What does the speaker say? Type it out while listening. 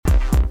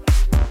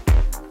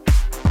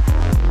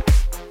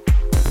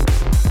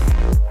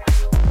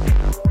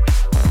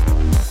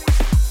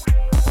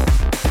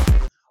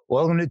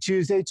Welcome to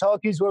Tuesday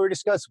Talkies, where we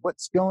discuss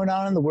what's going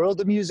on in the world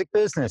of music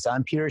business.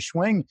 I'm Peter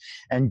Schwing,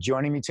 and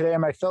joining me today are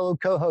my fellow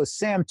co-hosts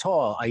Sam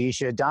Tall,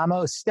 Aisha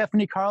Adamo,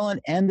 Stephanie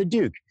Carlin, and The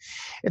Duke.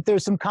 If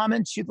there's some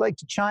comments you'd like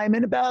to chime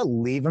in about,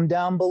 leave them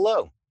down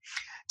below.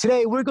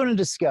 Today, we're going to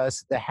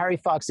discuss the Harry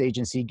Fox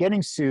agency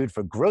getting sued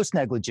for gross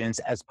negligence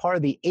as part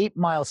of the 8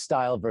 Mile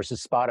Style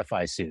versus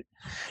Spotify suit.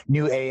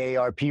 New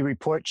AARP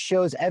report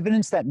shows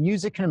evidence that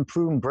music can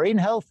improve brain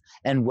health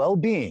and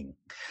well-being.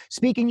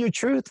 Speaking your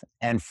truth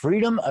and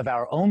freedom of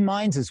our own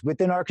minds is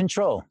within our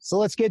control. So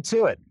let's get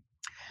to it.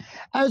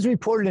 As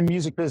reported in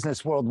Music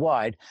Business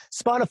Worldwide,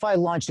 Spotify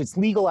launched its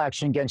legal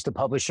action against the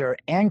publisher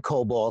and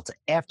Cobalt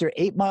after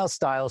 8 Mile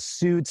Style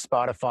sued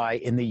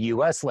Spotify in the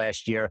US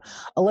last year,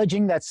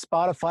 alleging that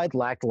Spotify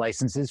lacked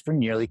licenses for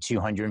nearly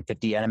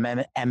 250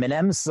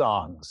 Eminem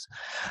songs.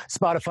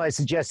 Spotify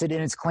suggested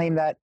in its claim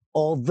that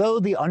although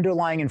the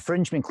underlying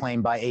infringement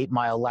claim by 8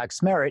 Mile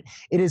lacks merit,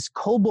 it is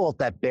Cobalt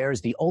that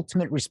bears the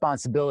ultimate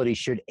responsibility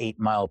should 8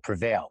 Mile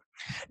prevail.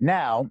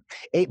 Now,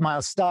 8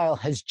 Mile Style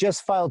has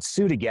just filed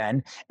suit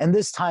again, and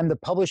this time the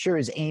publisher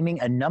is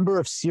aiming a number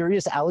of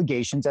serious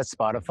allegations at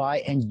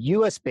Spotify and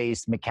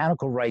US-based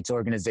mechanical rights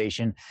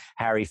organization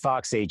Harry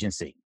Fox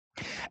Agency.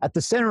 At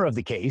the center of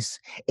the case,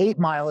 8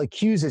 Mile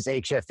accuses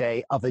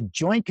HFA of a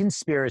joint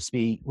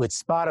conspiracy with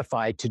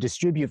Spotify to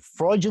distribute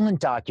fraudulent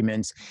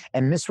documents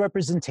and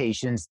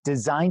misrepresentations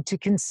designed to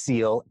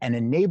conceal and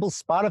enable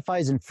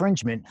Spotify's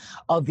infringement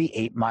of the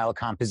 8 Mile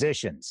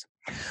compositions.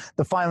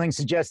 The filing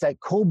suggests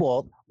that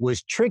Cobalt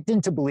was tricked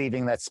into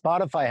believing that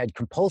Spotify had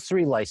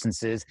compulsory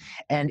licenses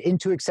and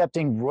into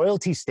accepting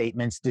royalty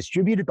statements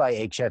distributed by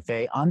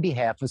HFA on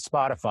behalf of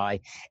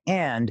Spotify,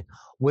 and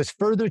was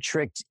further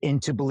tricked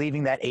into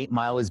believing that 8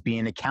 Mile is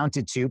being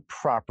accounted to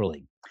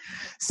properly.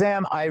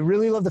 Sam, I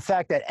really love the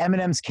fact that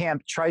Eminem's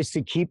camp tries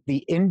to keep the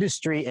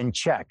industry in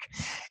check.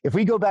 If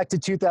we go back to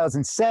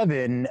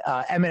 2007,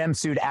 Eminem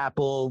sued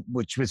Apple,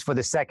 which was for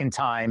the second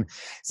time,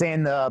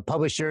 saying the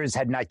publishers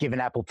had not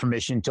given Apple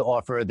permission to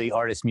offer the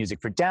artist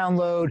music for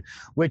download,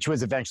 which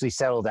was eventually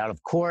settled out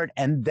of court.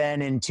 And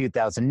then in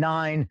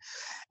 2009,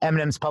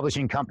 Eminem's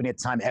publishing company at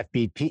the time,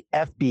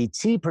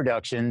 FBT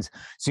Productions,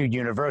 sued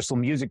Universal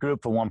Music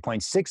Group for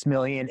 $1.6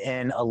 million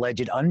in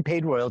alleged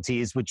unpaid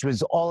royalties, which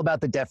was all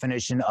about the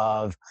definition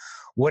of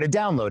what a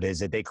download is.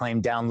 They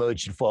claim download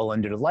should fall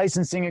under the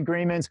licensing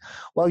agreements,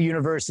 while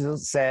Universal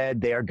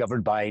said they are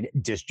governed by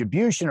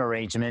distribution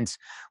arrangements,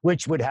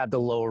 which would have the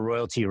lower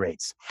royalty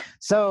rates.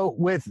 So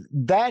with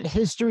that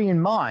history in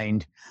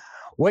mind,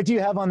 what do you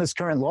have on this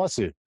current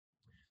lawsuit?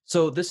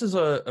 So this is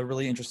a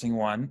really interesting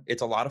one.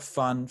 It's a lot of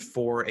fun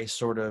for a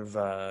sort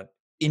of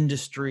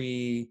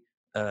industry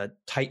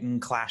titan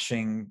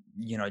clashing,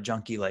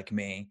 junkie like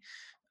me.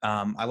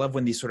 I love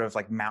when these sort of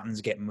like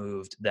mountains get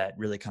moved that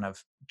really kind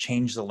of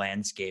change the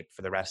landscape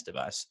for the rest of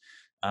us.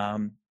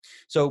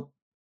 So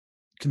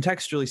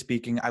contextually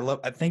speaking,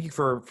 I thank you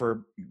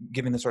for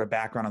giving the sort of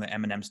background on the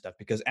Eminem stuff,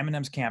 because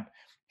Eminem's camp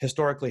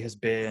historically has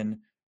been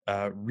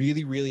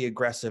really, really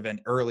aggressive and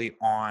early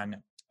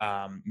on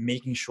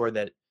making sure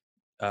that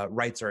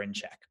rights are in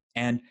check.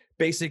 And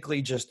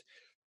basically just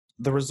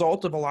the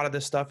result of a lot of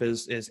this stuff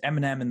is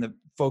Eminem and the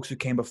folks who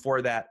came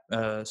before that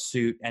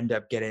suit end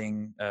up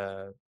getting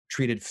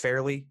treated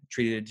fairly,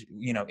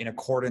 in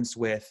accordance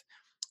with,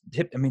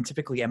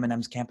 typically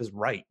Eminem's camp is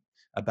right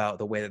about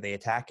the way that they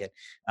attack it.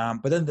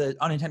 But then the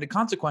unintended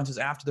consequences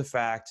after the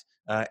fact,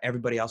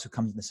 everybody else who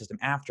comes in the system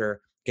after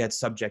gets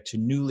subject to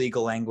new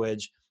legal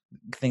language.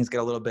 Things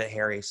get a little bit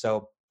hairy.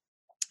 So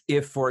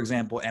if, for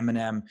example,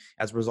 Eminem,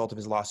 as a result of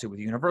his lawsuit with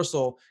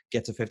Universal,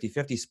 gets a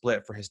 50-50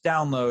 split for his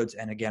downloads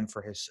and again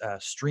for his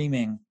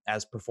streaming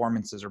as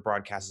performances or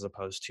broadcasts as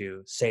opposed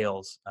to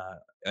sales,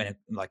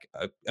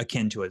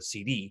 akin to a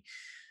CD,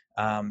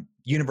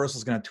 Universal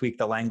is going to tweak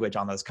the language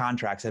on those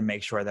contracts and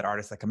make sure that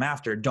artists that come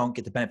after don't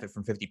get the benefit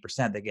from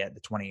 50%. They get the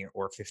 20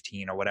 or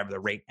 15 or whatever the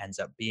rate ends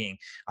up being.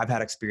 I've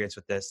had experience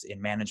with this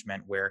in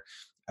management where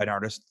an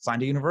artist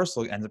signed to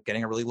Universal ends up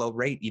getting a really low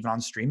rate even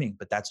on streaming,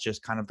 but that's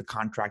just kind of the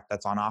contract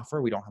that's on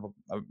offer. We don't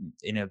have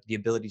the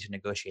ability to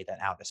negotiate that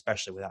out,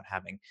 especially without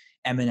having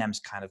Eminem's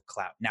kind of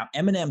clout. Now,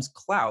 Eminem's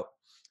clout,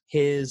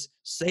 his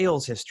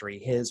sales history,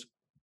 his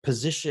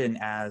position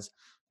as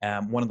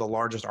one of the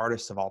largest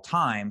artists of all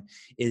time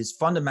is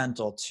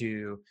fundamental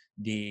to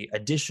the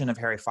addition of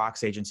Harry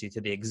Fox Agency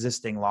to the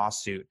existing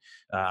lawsuit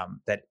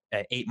that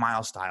 8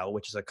 Mile Style,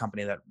 which is a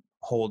company that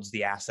holds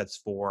the assets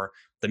for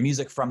the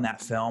music from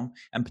that film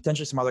and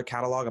potentially some other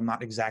catalog. I'm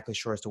not exactly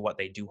sure as to what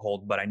they do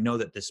hold, but I know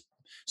that this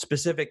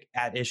specific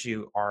at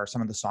issue are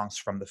some of the songs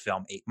from the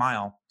film 8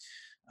 Mile.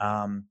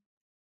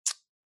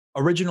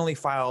 Originally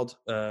filed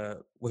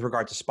with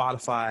regard to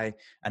Spotify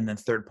and then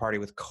third party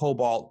with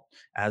Cobalt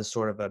as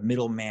sort of a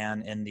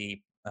middleman in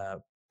the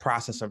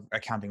process of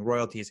accounting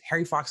royalties.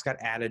 Harry Fox got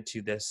added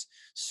to this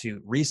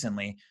suit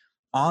recently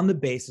on the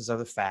basis of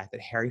the fact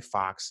that Harry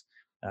Fox,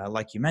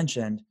 like you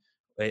mentioned,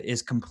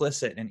 is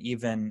complicit and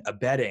even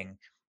abetting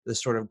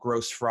this sort of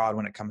gross fraud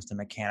when it comes to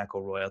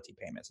mechanical royalty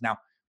payments. Now,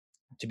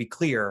 to be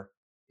clear,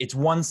 it's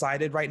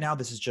one-sided right now.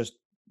 This is just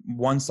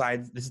one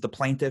side, this is the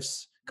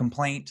plaintiff's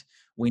complaint.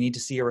 We need to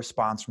see a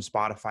response from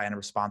Spotify and a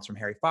response from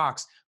Harry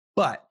Fox,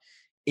 but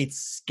it's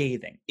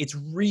scathing. It's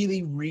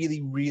really,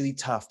 really, really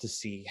tough to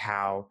see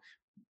how,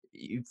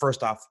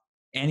 first off,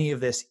 any of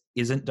this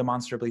isn't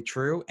demonstrably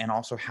true, and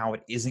also how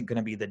it isn't going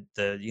to be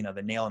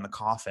the nail in the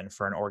coffin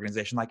for an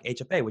organization like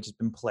HFA, which has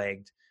been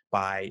plagued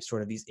by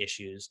sort of these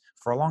issues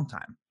for a long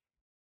time.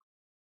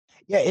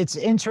 Yeah, it's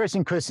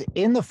interesting, Chris,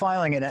 in the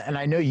filing, and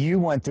I know you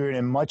went through it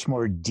in much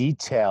more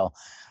detail,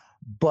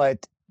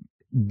 but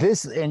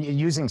this, and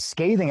using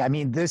scathing, I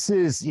mean, this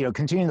is,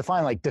 continuing to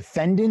find like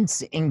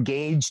defendants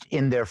engaged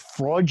in their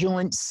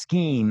fraudulent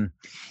scheme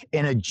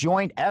in a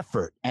joint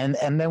effort. And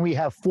then we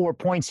have 4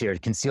 points here: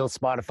 conceal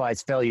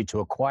Spotify's failure to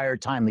acquire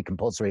timely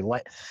compulsory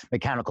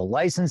mechanical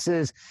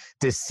licenses,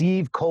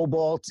 deceive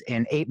Cobalt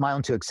and 8 Mile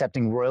into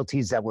accepting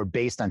royalties that were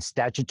based on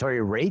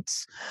statutory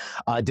rates,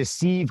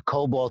 deceive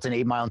Cobalt and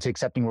 8 Mile into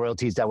accepting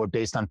royalties that were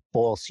based on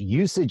false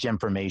usage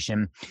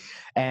information,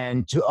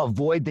 and to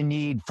avoid the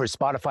need for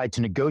Spotify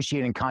to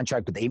negotiate and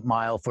contract with 8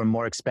 Mile for a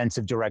more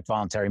expensive direct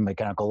voluntary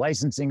mechanical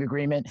licensing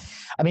agreement.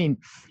 I mean,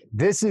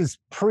 this is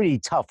pretty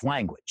tough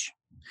language.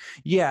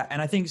 Yeah,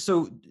 and I think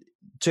so.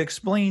 To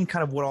explain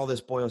kind of what all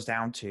this boils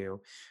down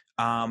to,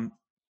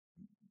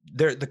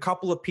 the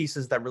couple of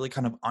pieces that really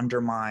kind of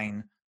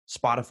undermine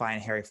Spotify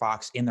and Harry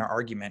Fox in their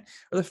argument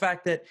are the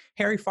fact that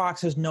Harry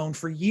Fox has known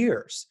for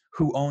years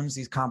who owns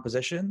these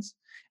compositions,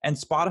 and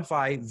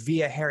Spotify,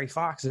 via Harry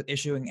Fox, is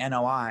issuing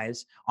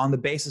NOIs on the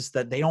basis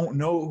that they don't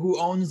know who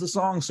owns the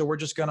song, so we're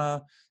just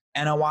gonna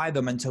NOI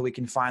them until we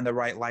can find the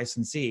right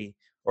licensee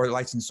or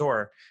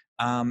licensor.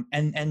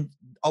 And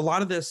a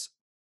lot of this,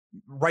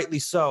 rightly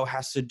so,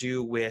 has to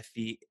do with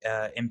the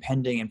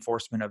impending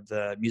enforcement of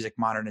the Music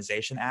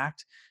Modernization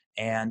Act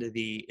and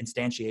the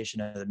instantiation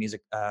of the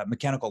Music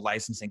Mechanical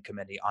Licensing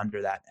Committee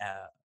under that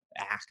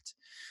act,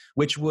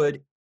 which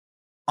would,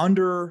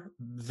 under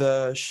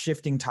the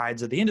shifting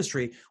tides of the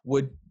industry,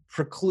 would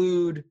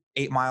preclude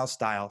 8 Mile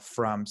Style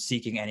from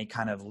seeking any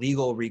kind of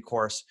legal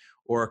recourse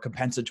or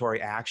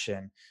compensatory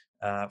action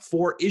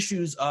for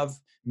issues of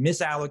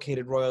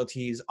misallocated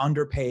royalties,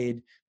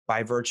 underpaid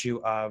by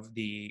virtue of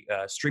the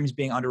streams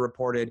being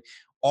underreported.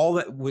 All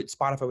that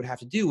Spotify would have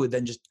to do would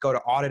then just go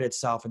to audit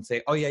itself and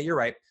say, oh yeah, you're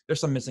right,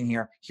 there's some missing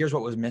here, here's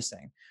what was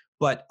missing.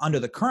 But under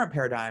the current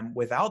paradigm,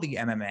 without the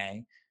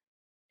MMA,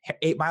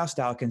 8 Mile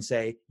Style can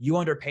say, you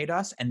underpaid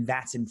us, and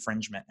that's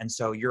infringement. And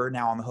so you're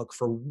now on the hook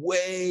for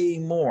way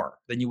more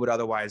than you would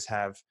otherwise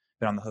have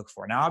been on the hook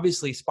for. Now,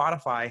 obviously,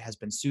 Spotify has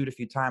been sued a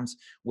few times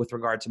with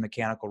regard to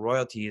mechanical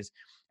royalties.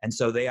 And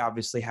so they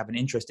obviously have an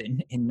interest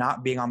in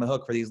not being on the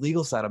hook for these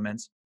legal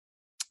settlements.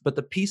 But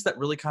the piece that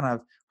really kind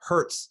of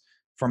hurts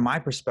from my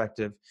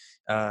perspective,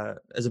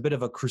 as a bit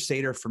of a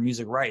crusader for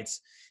music rights,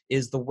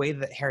 is the way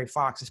that Harry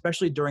Fox,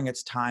 especially during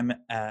its time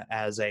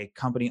as a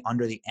company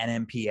under the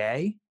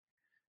NMPA,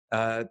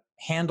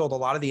 handled a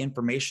lot of the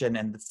information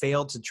and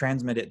failed to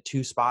transmit it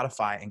to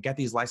Spotify and get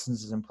these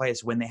licenses in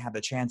place when they had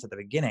the chance at the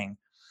beginning.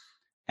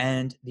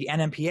 And the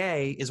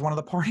NMPA is one of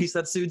the parties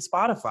that sued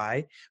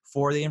Spotify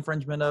for the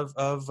infringement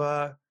of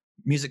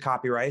music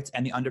copyrights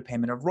and the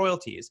underpayment of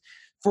royalties.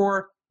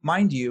 For,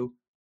 mind you,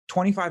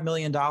 $25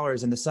 million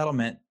in the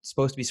settlement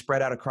supposed to be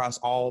spread out across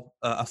all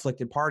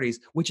afflicted parties,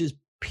 which is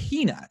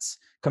peanuts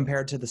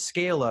compared to the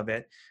scale of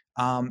it.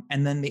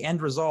 And then the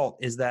end result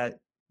is that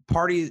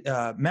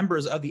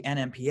members of the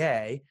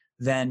NMPA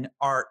then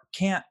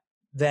can't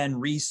then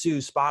re-sue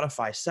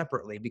Spotify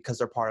separately because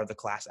they're part of the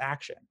class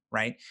action,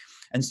 right?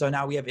 And so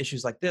now we have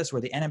issues like this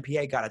where the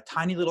NMPA got a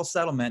tiny little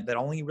settlement that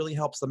only really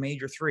helps the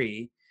major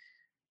three,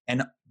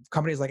 and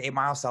companies like 8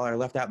 Mile Style are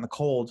left out in the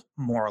cold,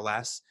 more or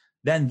less.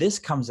 Then this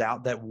comes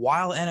out that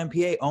while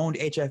NMPA owned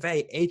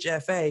HFA,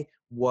 HFA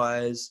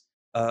was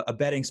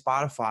abetting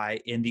Spotify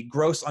in the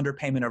gross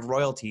underpayment of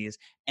royalties,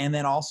 and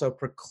then also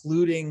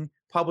precluding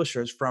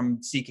publishers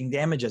from seeking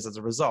damages as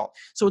a result.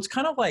 So it's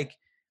kind of like,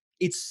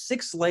 it's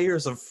 6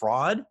 layers of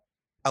fraud,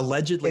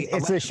 allegedly.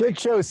 It's a shit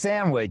show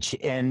sandwich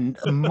and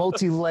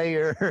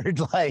multi-layered,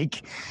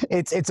 like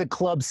it's a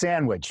club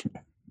sandwich.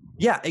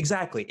 Yeah,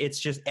 exactly. It's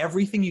just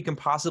everything you can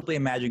possibly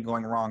imagine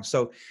going wrong.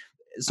 So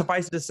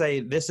suffice it to say,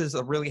 this is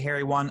a really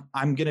hairy one.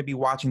 I'm going to be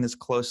watching this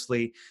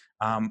closely.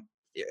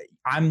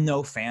 I'm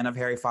no fan of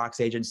Harry Fox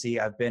Agency.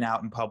 I've been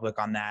out in public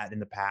on that in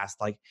the past.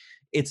 Like,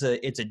 it's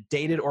a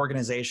dated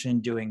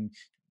organization doing,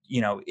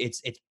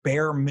 it's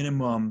bare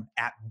minimum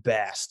at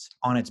best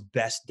on its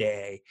best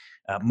day,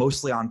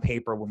 mostly on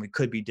paper when we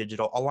could be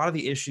digital. A lot of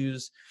the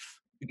issues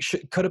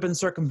could have been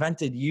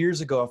circumvented years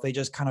ago if they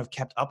just kind of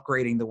kept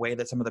upgrading the way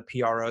that some of the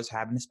PROs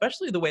have, and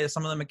especially the way that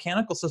some of the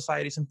mechanical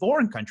societies in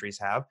foreign countries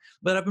have,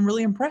 that I've been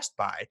really impressed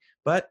by.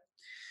 But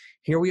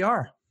here we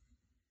are.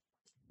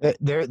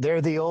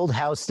 They're the old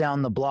house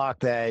down the block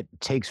that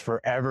takes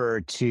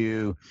forever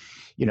to,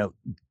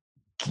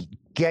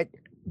 get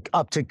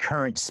up to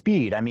current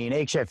speed. I mean,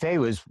 HFA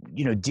was,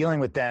 dealing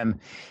with them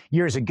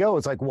years ago.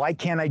 It's like, why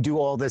can't I do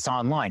all this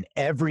online?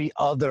 Every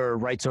other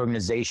rights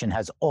organization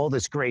has all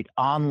this great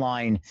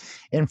online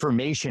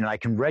information. I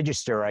can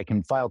register, I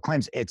can file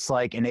claims. It's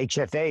like an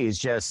HFA is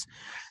just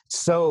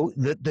so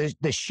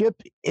the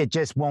ship, it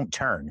just won't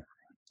turn.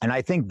 And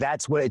I think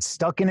that's what it's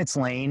stuck in its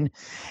lane.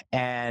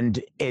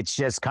 And it's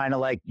just kind of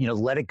like,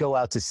 let it go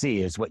out to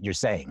sea is what you're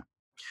saying.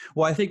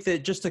 Well, I think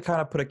that just to kind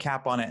of put a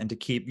cap on it and to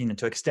keep,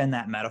 to extend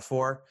that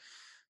metaphor,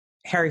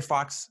 Harry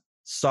Fox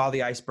saw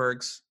the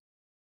icebergs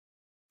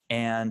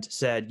and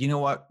said, you know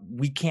what,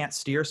 we can't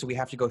steer, so we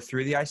have to go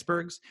through the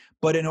icebergs.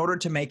 But in order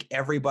to make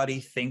everybody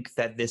think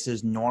that this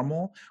is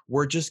normal,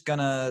 we're just going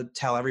to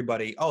tell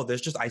everybody, oh,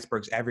 there's just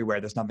icebergs everywhere.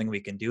 There's nothing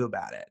we can do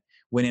about it.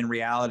 When in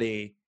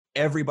reality,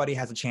 everybody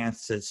has a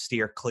chance to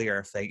steer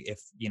clear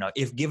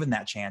if given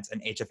that chance,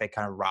 and HFA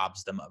kind of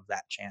robs them of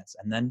that chance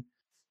and then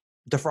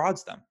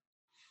defrauds them.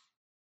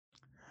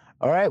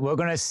 All right, we're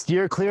going to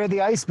steer clear of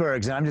the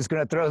icebergs, and I'm just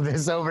going to throw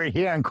this over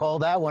here and call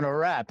that one a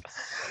wrap.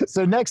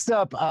 So next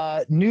up,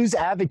 News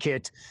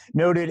Advocate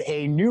noted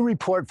a new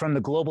report from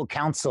the Global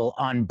Council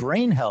on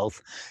Brain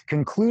Health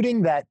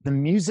concluding that the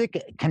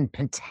music can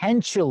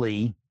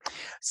potentially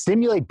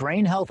stimulate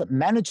brain health,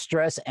 manage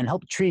stress, and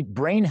help treat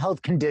brain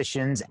health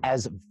conditions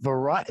as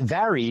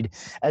varied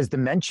as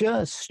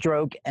dementia,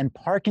 stroke, and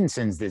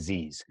Parkinson's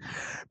disease.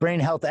 Brain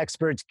health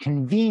experts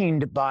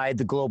convened by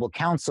the Global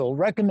Council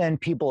recommend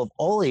people of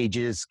all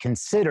ages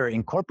consider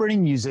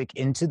incorporating music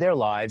into their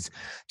lives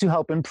to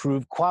help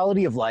improve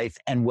quality of life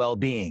and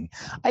well-being.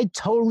 I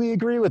totally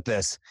agree with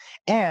this.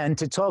 And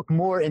to talk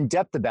more in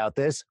depth about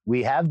this,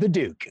 we have the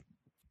Duke.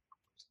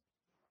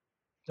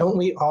 Don't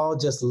we all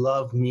just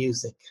love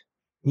music?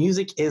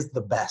 Music is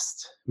the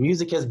best.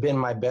 Music has been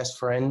my best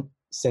friend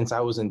since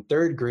I was in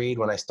 3rd grade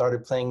when I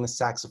started playing the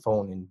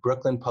saxophone in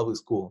Brooklyn Public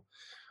School.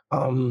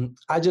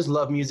 I just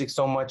love music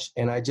so much,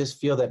 and I just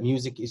feel that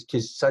music is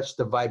such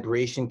the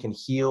vibration can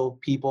heal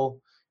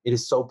people. It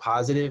is so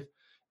positive.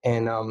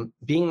 And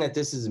being that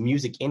this is a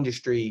music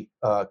industry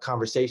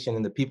conversation,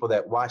 and the people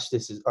that watch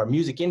this are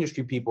music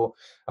industry people,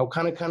 I'll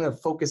kind of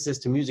focus this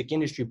to music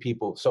industry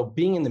people. So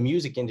being in the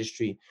music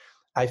industry,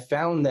 I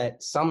found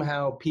that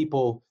somehow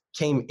people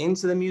came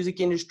into the music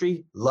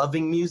industry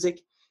loving music,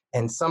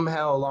 and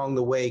somehow along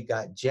the way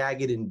got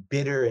jagged and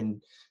bitter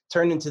and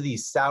turned into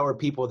these sour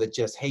people that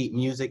just hate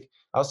music.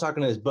 I was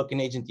talking to this booking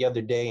agent the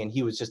other day, and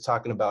he was just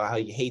talking about how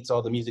he hates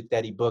all the music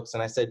that he books.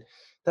 And I said,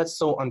 that's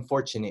so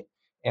unfortunate.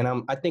 And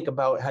I think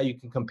about how you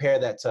can compare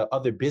that to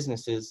other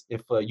businesses.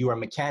 If you are a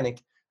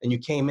mechanic and you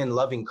came in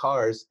loving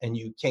cars and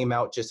you came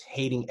out just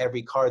hating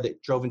every car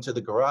that drove into the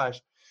garage.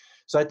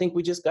 So I think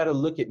we just got to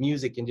look at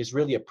music and just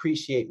really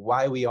appreciate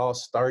why we all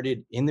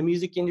started in the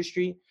music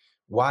industry,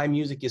 why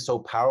music is so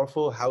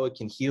powerful, how it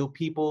can heal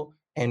people,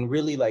 and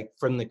really like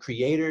from the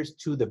creators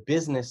to the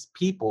business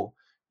people,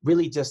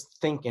 really just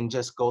think and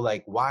just go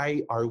like,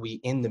 why are we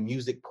in the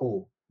music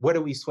pool? What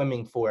are we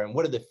swimming for? And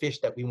what are the fish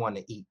that we want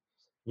to eat?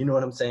 You know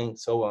what I'm saying?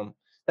 So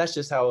that's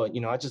just how,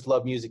 I just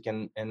love music.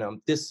 And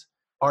this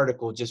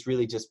article just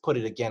really just put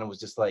it again. It was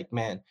just like,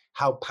 man,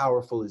 how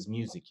powerful is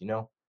music,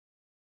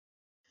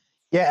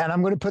 Yeah, and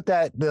I'm going to put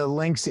the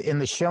links in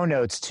the show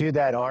notes to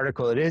that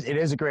article. It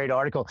is a great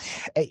article.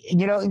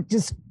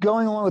 Just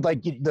going along with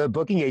like the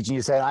booking agent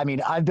you said, I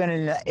mean, I've been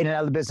in and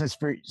out of the business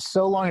for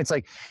so long. It's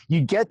like you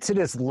get to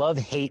this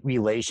love-hate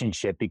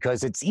relationship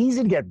because it's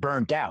easy to get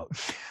burnt out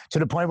to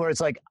the point where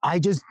it's like, I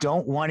just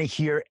don't want to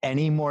hear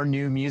any more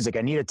new music.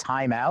 I need a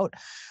timeout.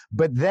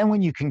 But then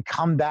when you can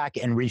come back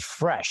and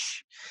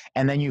refresh,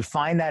 and then you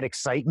find that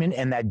excitement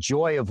and that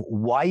joy of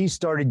why you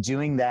started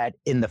doing that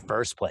in the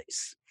first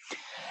place,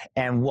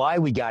 and why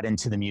we got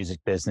into the music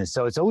business.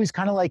 So it's always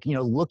kind of like,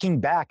 looking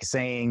back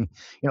saying,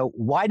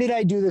 why did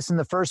I do this in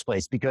the first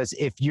place? Because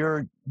if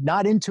you're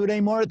not into it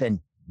anymore,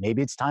 then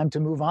maybe it's time to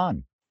move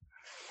on.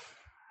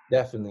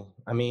 Definitely.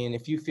 I mean,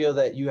 if you feel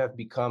that you have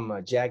become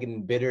jagged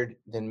and bitter,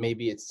 then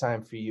maybe it's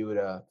time for you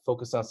to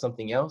focus on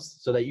something else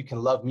so that you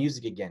can love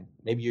music again.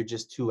 Maybe you're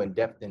just too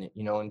in-depth in it,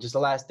 And just the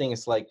last thing,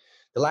 it's like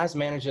the last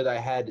manager that I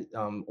had,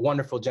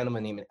 wonderful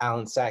gentleman named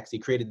Alan Sachs. He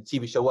created the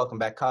TV show Welcome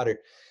Back, Kotter.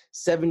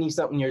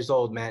 70-something years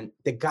old, man.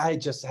 The guy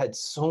just had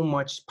so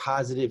much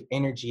positive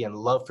energy and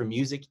love for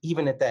music,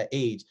 even at that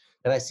age,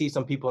 that I see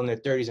some people in their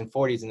 30s and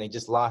 40s and they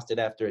just lost it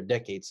after a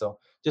decade. So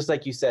just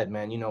like you said,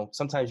 man,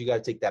 sometimes you got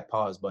to take that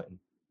pause button.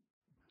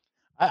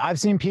 I've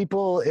seen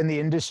people in the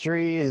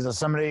industry,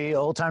 some of the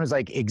old timers,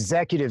 like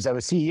executives that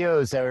were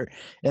CEOs that were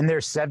in their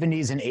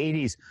 70s and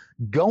 80s,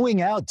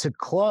 going out to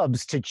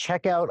clubs to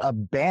check out a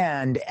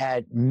band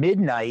at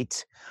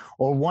midnight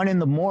or 1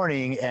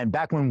 a.m. And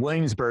back when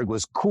Williamsburg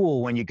was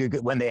cool,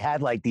 when they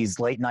had like these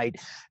late night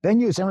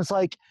venues, and it's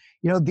like,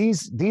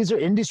 these are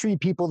industry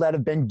people that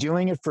have been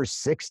doing it for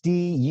 60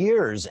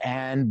 years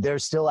and they're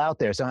still out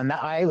there. So, and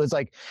I was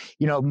like,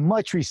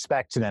 much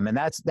respect to them. And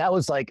that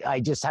was like,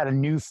 I just had a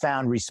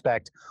newfound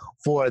respect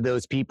for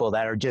those people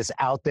that are just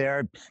out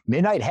there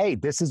midnight. Hey,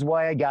 this is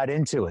why I got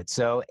into it.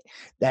 So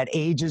that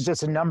age is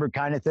just a number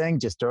kind of thing. thing.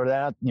 Just throw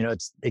that out.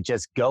 It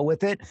just go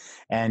with it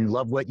and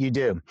love what you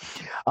do.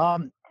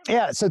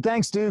 Yeah, so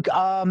thanks, Duke.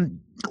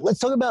 Let's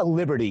talk about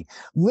liberty.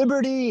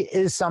 Liberty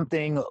is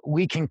something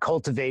we can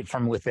cultivate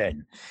from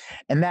within,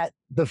 and that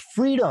the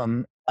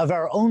freedom of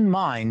our own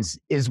minds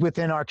is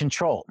within our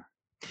control.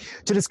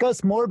 To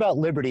discuss more about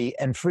liberty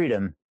and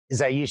freedom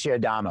is Aisha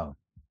Adamo.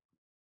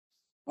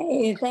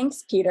 Hey,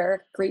 thanks,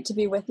 Peter. Great to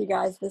be with you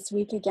guys this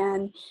week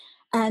again.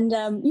 And,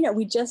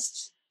 we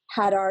just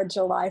had our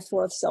July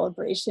 4th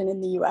celebration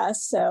in the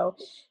US. So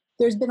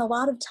there's been a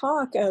lot of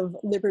talk of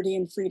liberty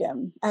and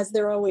freedom, as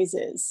there always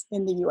is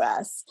in the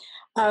US.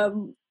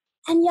 And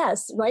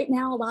yes, right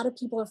now, a lot of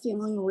people are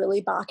feeling really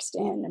boxed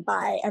in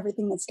by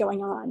everything that's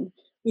going on.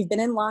 We've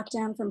been in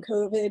lockdown from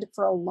COVID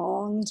for a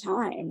long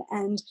time.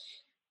 And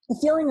the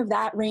feeling of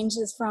that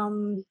ranges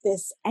from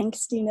this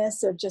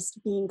angstiness of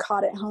just being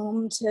caught at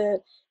home to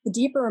the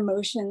deeper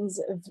emotions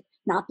of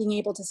not being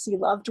able to see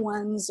loved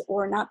ones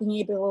or not being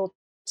able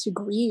to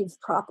grieve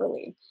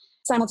properly.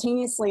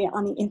 Simultaneously,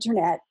 on the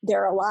internet,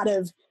 there are a lot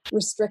of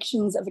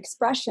restrictions of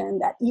expression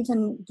that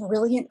even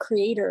brilliant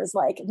creators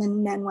like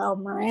Lin-Manuel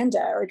Miranda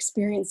are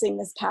experiencing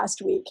this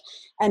past week.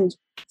 And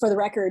for the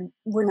record,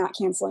 we're not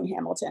canceling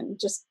Hamilton.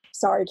 Just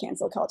sorry,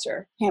 cancel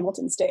culture.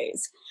 Hamilton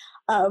stays.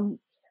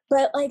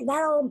 But that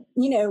all,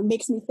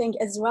 makes me think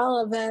as well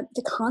of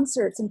the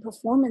concerts and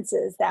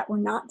performances that we're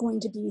not going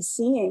to be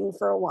seeing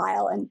for a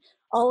while. And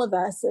all of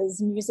us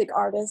as music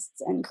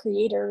artists and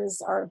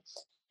creators are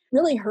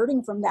really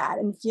hurting from that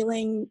and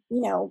feeling,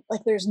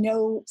 like there's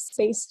no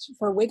space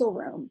for wiggle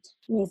room.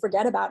 I mean,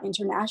 forget about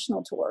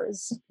international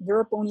tours.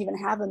 Europe won't even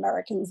have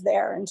Americans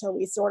there until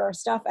we sort our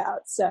stuff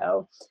out.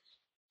 So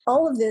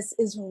all of this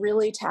is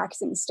really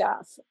taxing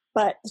stuff.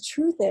 But the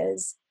truth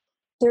is,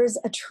 there's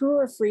a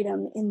truer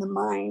freedom in the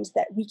mind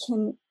that we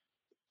can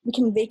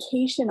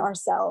vacation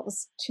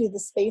ourselves to the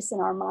space in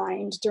our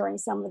mind during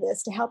some of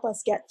this to help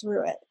us get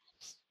through it.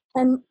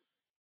 And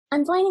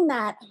I'm finding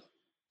that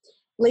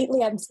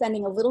lately I'm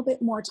spending a little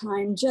bit more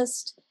time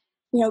just,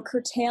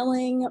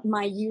 curtailing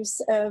my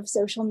use of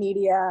social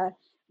media,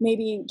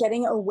 maybe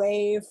getting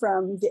away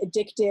from the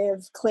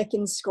addictive click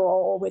and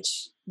scroll,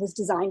 which was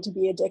designed to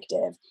be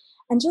addictive,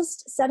 and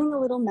just setting a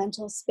little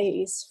mental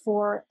space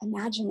for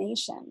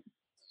imagination.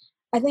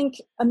 I think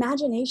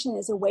imagination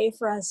is a way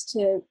for us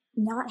to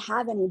not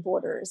have any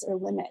borders or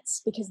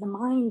limits because the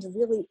mind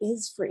really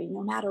is free.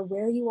 No matter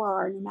where you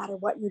are, no matter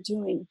what you're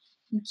doing,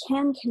 you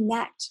can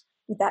connect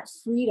with that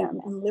freedom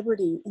and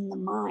liberty in the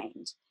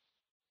mind.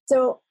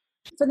 So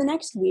for the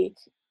next week,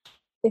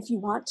 if you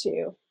want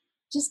to,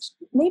 just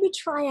maybe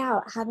try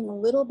out having a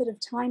little bit of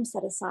time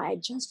set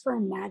aside just for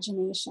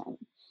imagination,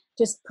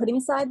 just putting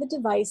aside the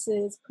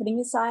devices, putting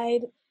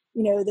aside,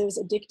 those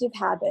addictive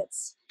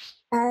habits.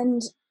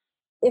 And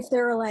if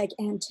there are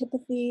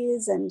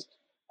antipathies and,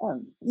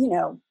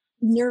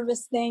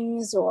 nervous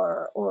things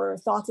or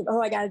thoughts of,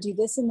 I got to do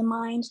this in the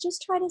mind,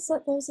 just try to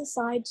set those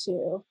aside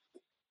too.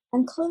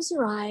 And close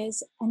your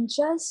eyes and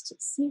just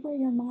see where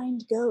your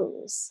mind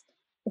goes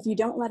if you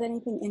don't let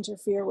anything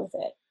interfere with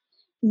it.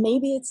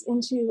 Maybe it's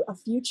into a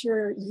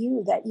future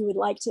you that you would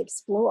like to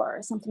explore,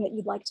 something that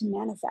you'd like to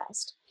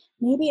manifest.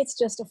 Maybe it's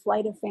just a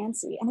flight of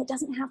fancy, and it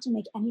doesn't have to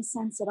make any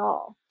sense at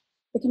all.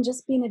 It can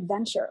just be an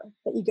adventure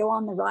that you go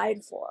on the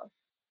ride for.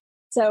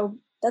 So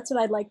that's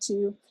what I'd like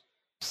to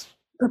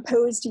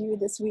propose to you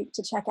this week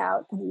to check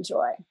out and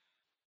enjoy.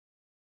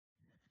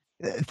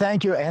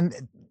 Thank you.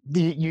 And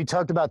you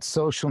talked about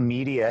social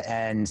media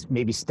and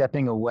maybe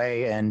stepping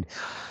away, and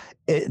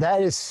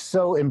that is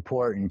so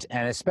important.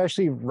 And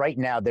especially right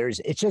now,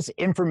 it's just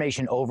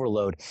information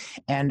overload.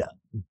 And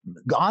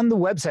on the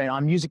website,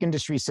 on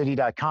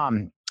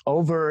musicindustrycity.com,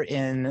 over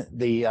in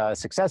the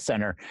Success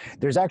Center,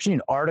 there's actually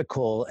an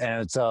article,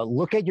 and it's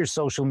look at your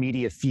social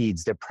media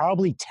feeds. They're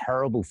probably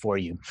terrible for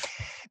you,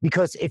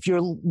 because if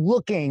you're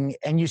looking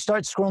and you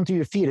start scrolling through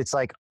your feed, it's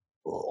like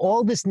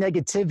all this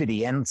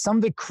negativity, and some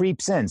of it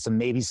creeps in. So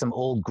maybe some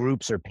old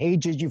groups or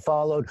pages you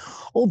followed,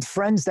 old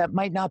friends that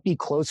might not be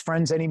close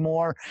friends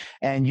anymore,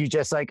 and you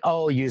just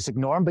you just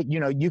ignore them. But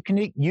you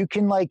can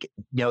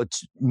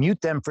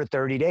mute them for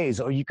 30 days,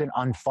 or you can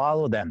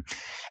unfollow them.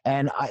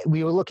 And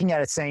we were looking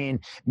at it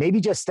saying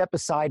maybe just step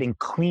aside and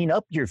clean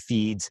up your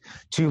feeds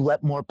to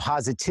let more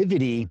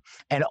positivity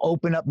and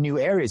open up new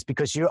areas,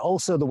 because you're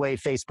also, the way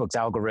Facebook's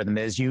algorithm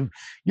is,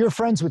 you're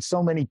friends with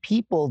so many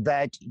people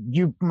that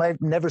you might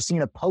have never seen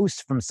a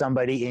post from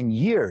somebody in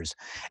years,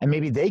 and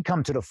maybe they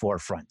come to the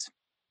forefront.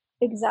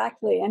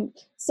 Exactly. And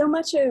so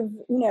much of,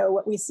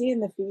 what we see in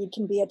the feed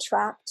can be a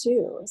trap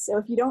too. So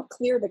if you don't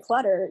clear the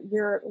clutter,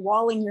 you're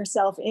walling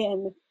yourself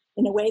in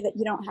a way that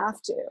you don't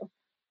have to.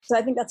 So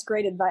I think that's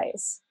great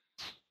advice.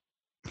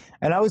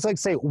 And I always like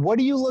to say, what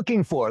are you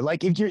looking for?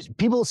 Like if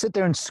people sit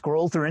there and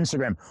scroll through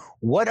Instagram,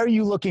 what are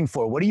you looking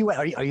for? Are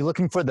you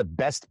looking for the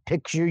best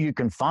picture you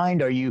can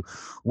find? Are you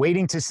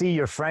waiting to see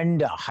your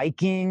friend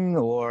hiking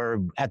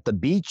or at the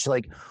beach?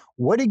 Like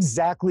what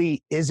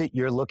exactly is it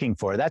you're looking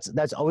for?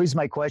 That's always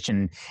my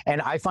question.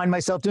 And I find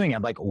myself doing it.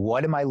 I'm like,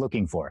 what am I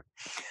looking for?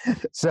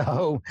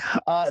 So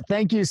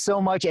thank you so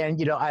much. And,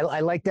 I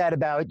like that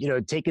about,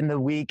 taking the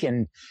week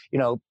and,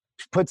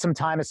 put some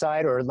time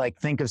aside or like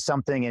think of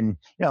something and,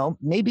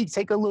 maybe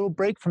take a little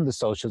break from the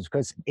socials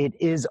because it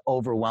is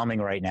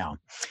overwhelming right now.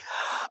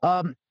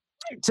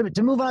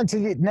 To move on to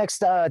the next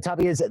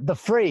topic is the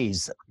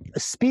phrase,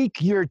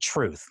 speak your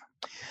truth.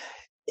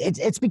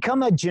 It's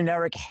become a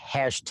generic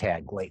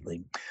hashtag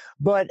lately,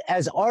 but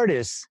as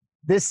artists,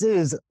 this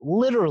is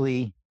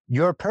literally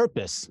your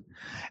purpose.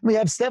 We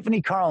have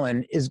Stephanie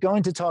Carlin is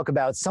going to talk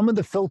about some of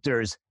the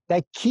filters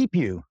that keep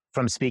you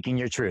from speaking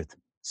your truth.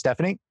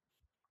 Stephanie?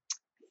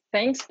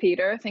 Thanks,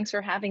 Peter. Thanks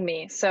for having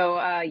me. So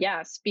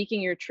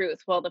speaking your truth.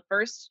 Well, the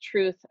first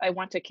truth I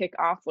want to kick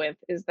off with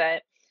is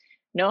that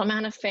no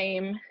amount of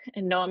fame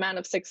and no amount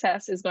of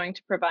success is going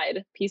to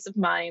provide peace of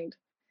mind,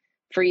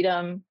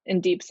 freedom,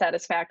 and deep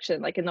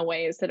satisfaction, like in the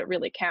ways that it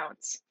really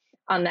counts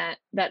on that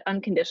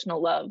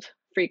unconditional love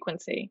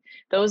frequency.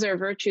 Those are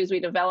virtues we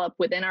develop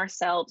within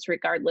ourselves,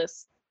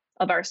 regardless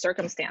of our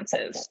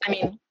circumstances. I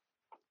mean,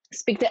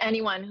 speak to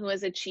anyone who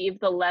has achieved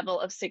the level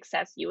of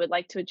success you would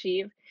like to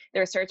achieve.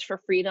 Their search for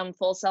freedom,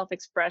 full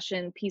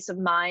self-expression, peace of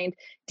mind,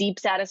 deep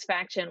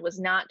satisfaction was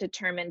not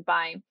determined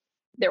by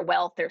their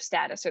wealth, their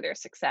status, or their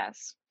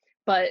success.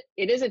 But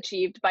it is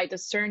achieved by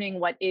discerning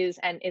what is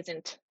and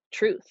isn't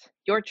truth,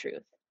 your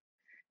truth.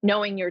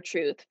 Knowing your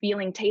truth,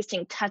 feeling,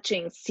 tasting,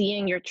 touching,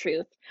 seeing your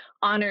truth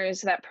honors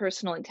that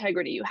personal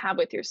integrity you have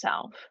with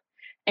yourself.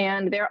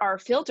 And there are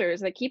filters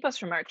that keep us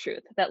from our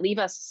truth, that leave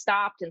us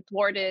stopped and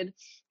thwarted,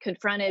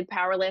 confronted,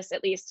 powerless.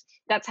 At least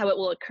that's how it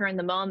will occur in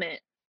the moment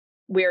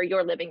where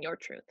you're living your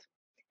truth.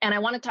 And I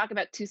want to talk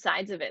about two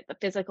sides of it, the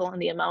physical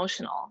and the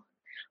emotional.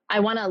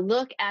 I want to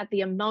look at the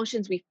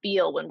emotions we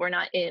feel when we're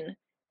not in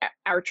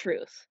our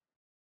truth.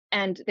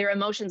 And they're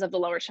emotions of the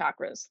lower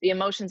chakras, the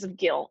emotions of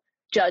guilt,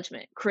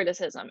 judgment,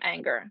 criticism,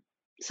 anger.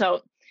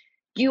 So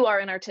you are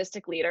an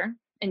artistic leader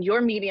and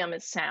your medium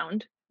is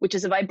sound, which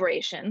is a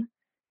vibration.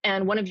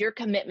 And one of your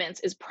commitments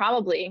is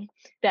probably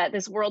that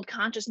this world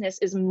consciousness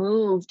is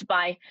moved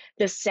by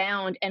the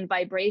sound and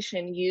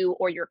vibration you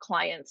or your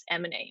clients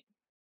emanate.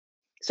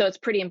 So it's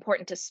pretty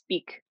important to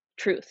speak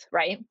truth,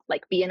 right?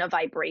 Like be in a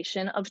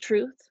vibration of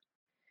truth.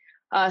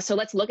 So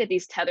let's look at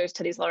these tethers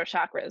to these lower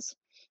chakras.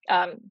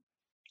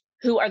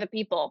 Who are the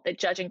people that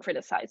judge and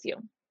criticize you?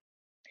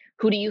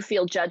 Who do you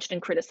feel judged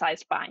and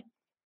criticized by?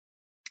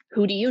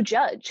 Who do you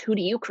judge? Who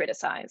do you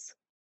criticize?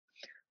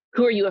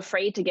 Who are you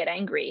afraid to get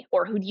angry?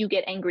 Or who do you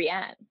get angry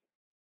at?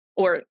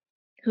 Or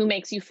who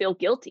makes you feel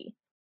guilty?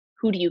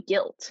 Who do you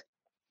guilt?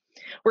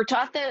 We're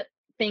taught that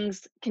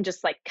things can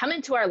just like come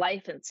into our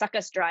life and suck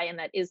us dry, and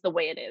that is the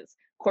way it is.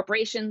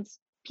 Corporations,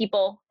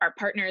 people, our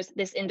partners,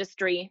 this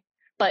industry,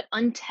 but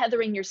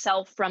untethering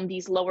yourself from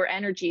these lower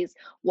energies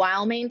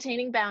while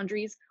maintaining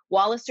boundaries,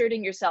 while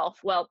asserting yourself,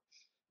 well,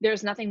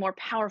 there's nothing more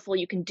powerful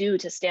you can do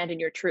to stand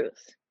in your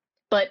truth.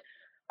 But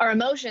our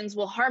emotions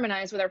will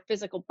harmonize with our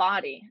physical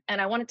body.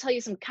 And I want to tell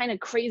you some kind of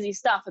crazy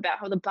stuff about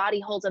how the body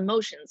holds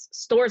emotions,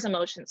 stores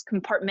emotions,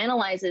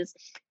 compartmentalizes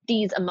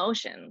these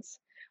emotions.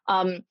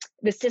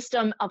 The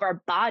system of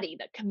our body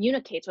that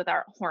communicates with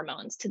our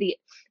hormones to the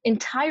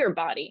entire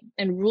body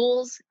and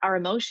rules our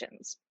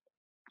emotions.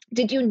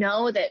 Did you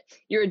know that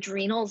your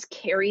adrenals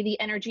carry the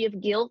energy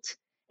of guilt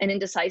and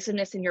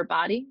indecisiveness in your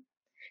body?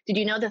 Did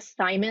you know the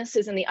thymus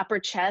is in the upper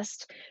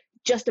chest,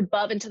 just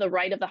above and to the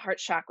right of the heart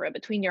chakra,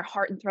 between your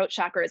heart and throat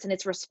chakras, and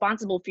it's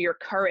responsible for your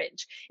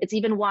courage. It's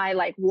even why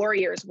like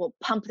warriors will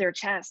pump their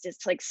chest, is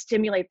to like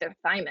stimulate their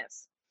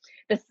thymus.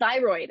 The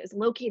thyroid is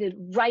located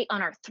right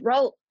on our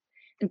throat,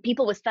 and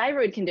people with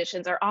thyroid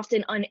conditions are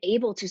often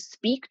unable to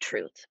speak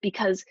truth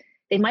because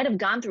they might have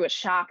gone through a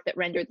shock that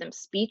rendered them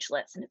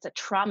speechless, and it's a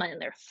trauma in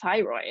their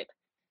thyroid.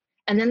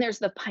 And then there's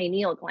the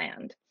pineal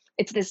gland.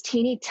 It's this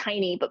teeny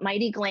tiny but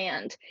mighty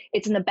gland.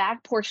 It's in the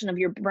back portion of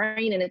your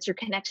brain, and it's your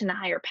connection to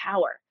higher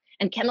power.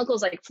 And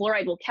chemicals like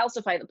fluoride will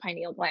calcify the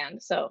pineal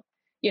gland. So,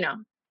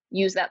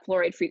 use that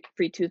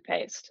fluoride-free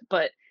toothpaste.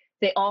 But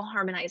they all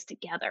harmonize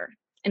together.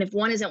 And if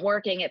one isn't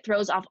working, it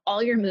throws off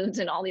all your moods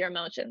and all your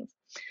emotions.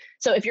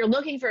 So if you're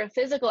looking for a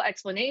physical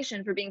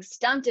explanation for being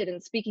stunted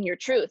in speaking your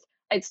truth,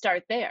 I'd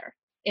start there,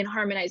 in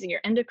harmonizing your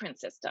endocrine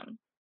system.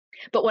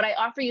 But what I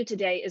offer you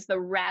today is the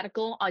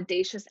radical,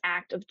 audacious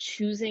act of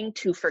choosing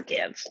to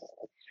forgive.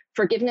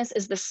 Forgiveness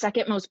is the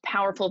second most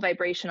powerful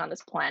vibration on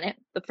this planet,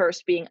 the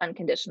first being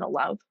unconditional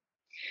love.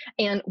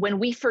 And when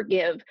we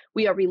forgive,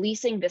 we are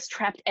releasing this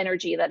trapped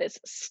energy that is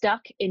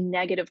stuck in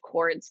negative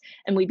cords,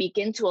 and we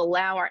begin to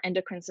allow our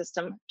endocrine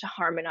system to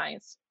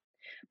harmonize.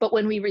 But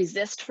when we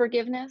resist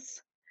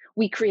forgiveness,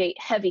 we create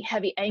heavy,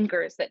 heavy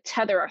anchors that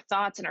tether our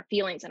thoughts and our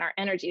feelings and our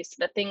energies to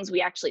the things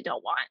we actually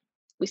don't want.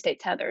 We stay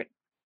tethered.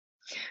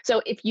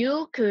 So if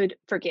you could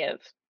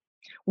forgive,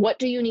 What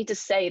do you need to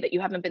say that you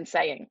haven't been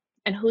saying?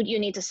 And who do you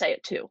need to say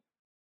it to?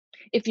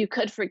 If you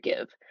could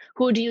forgive,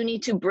 who do you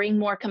need to bring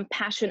more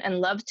compassion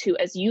and love to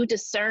as you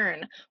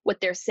discern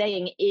what they're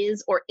saying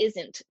is or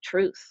isn't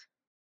truth?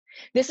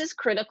 This is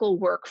critical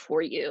work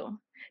for you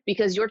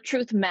because your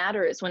truth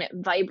matters when it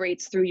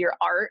vibrates through your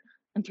art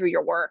and through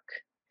your work.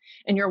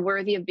 And you're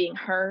worthy of being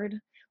heard.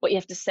 What you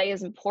have to say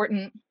is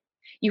important.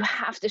 You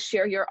have to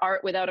share your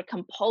art without a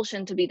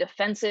compulsion to be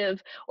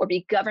defensive or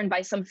be governed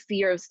by some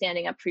fear of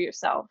standing up for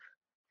yourself.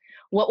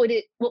 What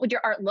would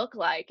your art look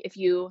like if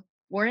you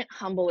weren't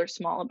humble or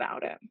small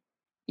about it?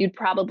 You'd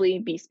probably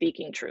be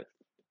speaking truth.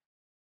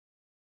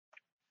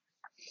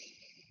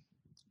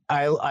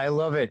 I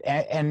love it.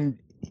 And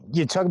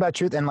you talk about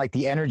truth and like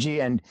the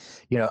energy, and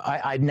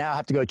I now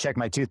have to go check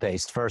my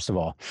toothpaste first of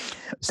all.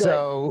 Good.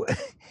 So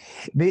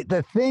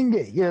the thing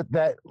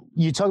that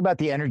you talk about,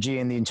 the energy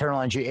and the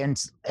internal energy,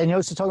 and you're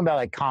also talking about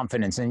like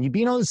confidence, and you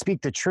being able to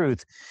speak the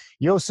truth,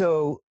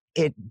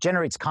 it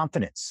generates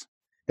confidence.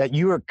 That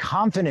you are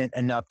confident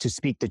enough to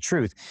speak the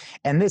truth.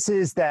 And this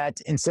is that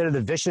instead of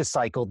the vicious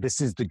cycle,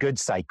 this is the good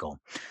cycle,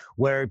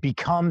 where it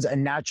becomes a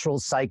natural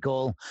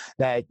cycle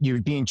that you're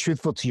being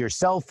truthful to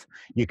yourself,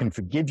 you can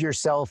forgive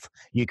yourself,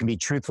 you can be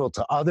truthful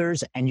to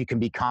others, and you can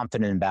be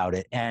confident about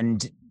it.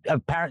 And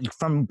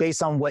apparently,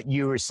 based on what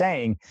you were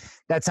saying,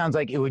 that sounds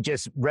like it would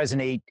just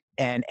resonate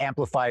and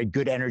amplify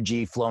good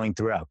energy flowing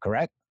throughout,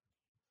 correct?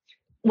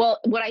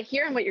 Well, what I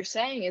hear in what you're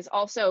saying is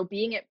also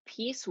being at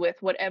peace with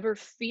whatever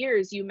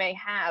fears you may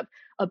have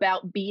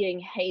about being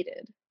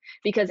hated.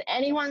 Because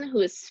anyone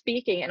who is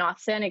speaking an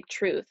authentic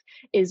truth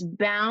is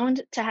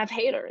bound to have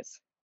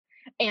haters.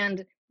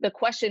 And the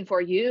question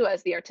for you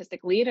as the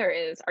artistic leader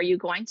is, are you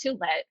going to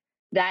let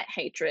that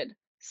hatred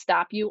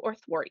stop you or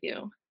thwart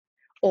you?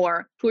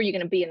 Or who are you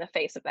going to be in the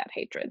face of that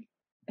hatred?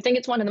 I think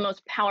it's one of the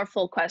most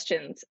powerful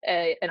questions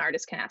an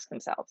artist can ask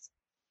themselves.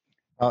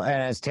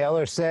 And as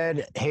Taylor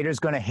said, haters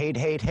going to hate,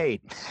 hate,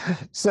 hate.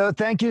 So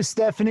thank you,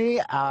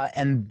 Stephanie.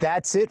 And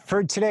that's it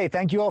for today.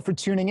 Thank you all for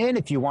tuning in.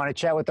 If you want to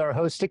chat with our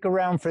host, stick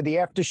around for the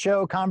after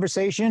show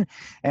conversation.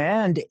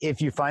 And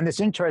if you find this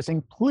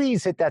interesting,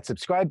 please hit that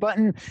subscribe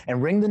button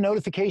and ring the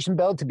notification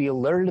bell to be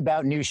alerted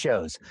about new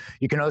shows.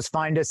 You can always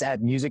find us at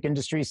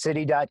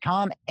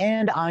musicindustrycity.com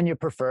and on your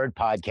preferred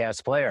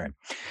podcast player.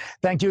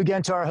 Thank you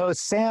again to our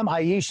hosts, Sam,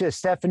 Aisha,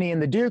 Stephanie,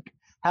 and the Duke.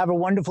 Have a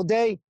wonderful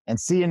day and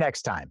see you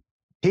next time.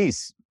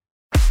 Peace.